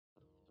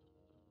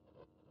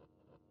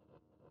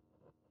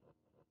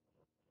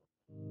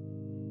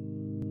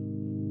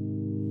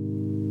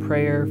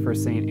Prayer for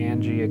St.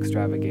 Angie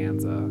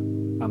Extravaganza,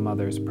 a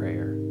Mother's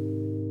Prayer.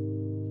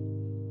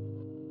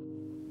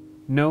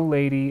 No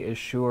lady is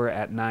sure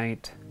at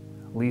night,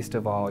 least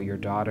of all your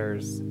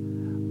daughters,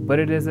 but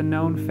it is a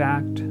known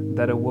fact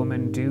that a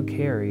woman do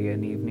carry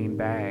an evening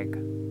bag.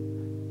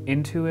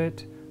 Into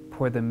it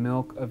pour the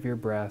milk of your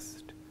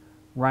breast,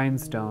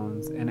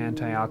 rhinestones and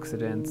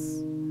antioxidants,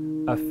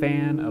 a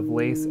fan of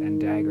lace and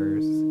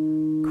daggers,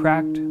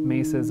 cracked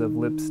maces of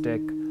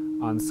lipstick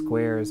on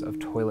squares of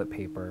toilet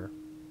paper.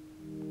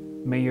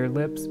 May your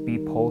lips be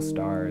pole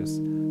stars,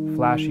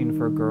 flashing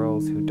for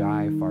girls who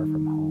die far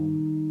from home.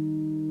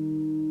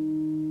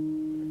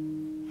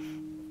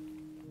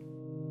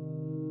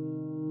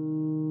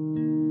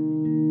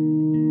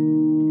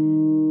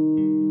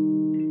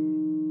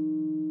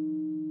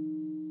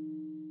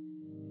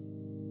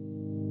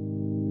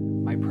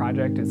 My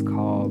project is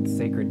called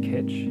Sacred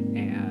Kitsch,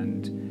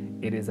 and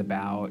it is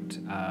about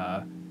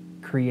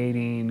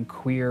creating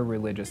queer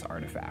religious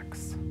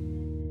artifacts.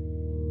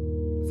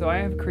 So I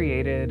have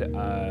created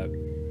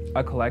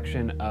a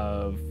collection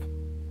of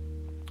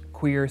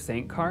queer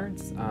saint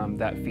cards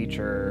that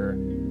feature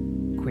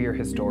queer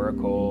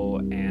historical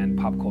and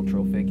pop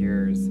cultural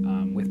figures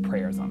with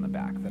prayers on the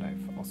back that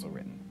I've also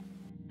written.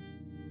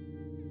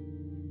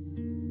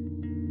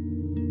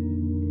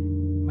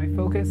 My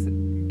focus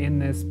in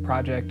this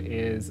project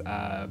is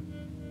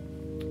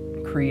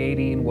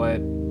creating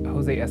what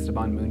Jose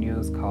Esteban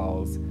Munoz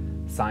calls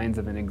signs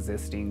of an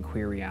existing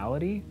queer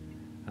reality.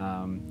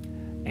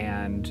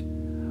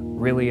 And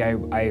really I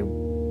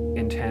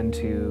intend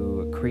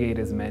to create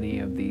as many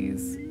of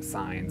these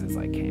signs as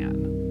I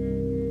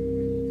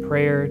can.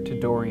 Prayer to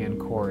Dorian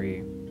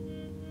Corey.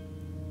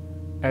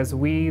 As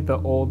we, the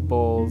old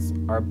bulls,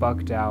 are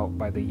bucked out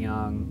by the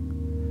young,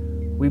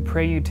 we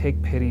pray you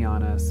take pity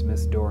on us,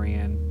 Miss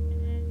Dorian,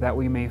 that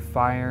we may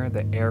fire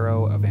the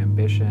arrow of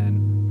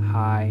ambition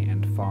high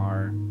and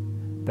far,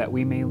 that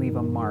we may leave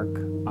a mark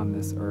on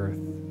this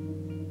earth.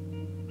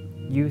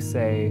 You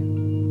say,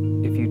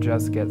 if you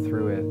just get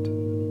through it,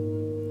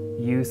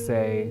 you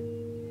say,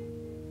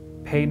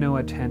 pay no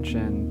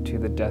attention to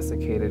the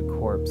desiccated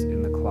corpse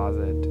in the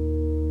closet.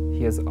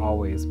 He has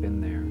always been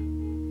there.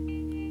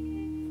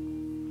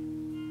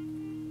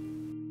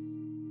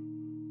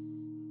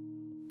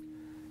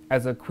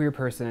 As a queer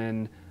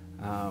person,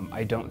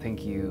 I don't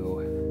think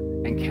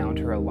you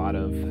encounter a lot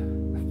of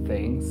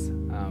things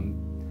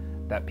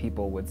that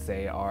people would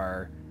say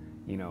are,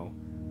 you know,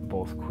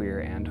 both queer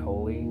and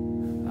holy.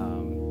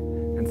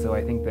 And so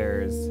I think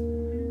there's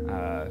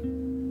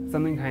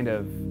something kind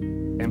of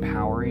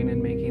empowering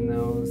in making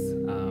those,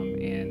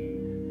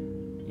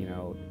 in, you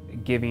know,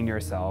 giving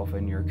yourself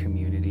and your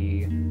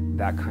community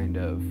that kind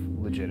of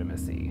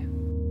legitimacy.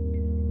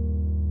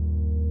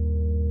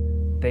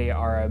 They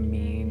are a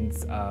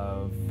means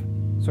of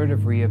sort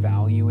of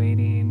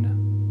reevaluating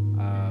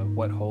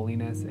what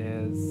holiness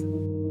is,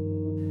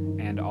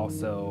 and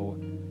also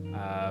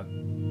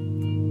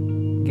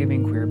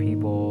giving queer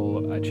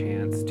people a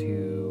chance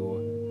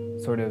to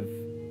sort of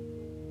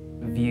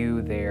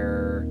view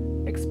their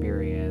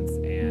experience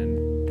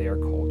and their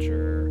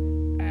culture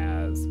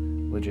as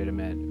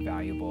legitimate,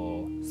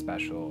 valuable,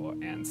 special,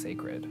 and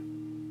sacred.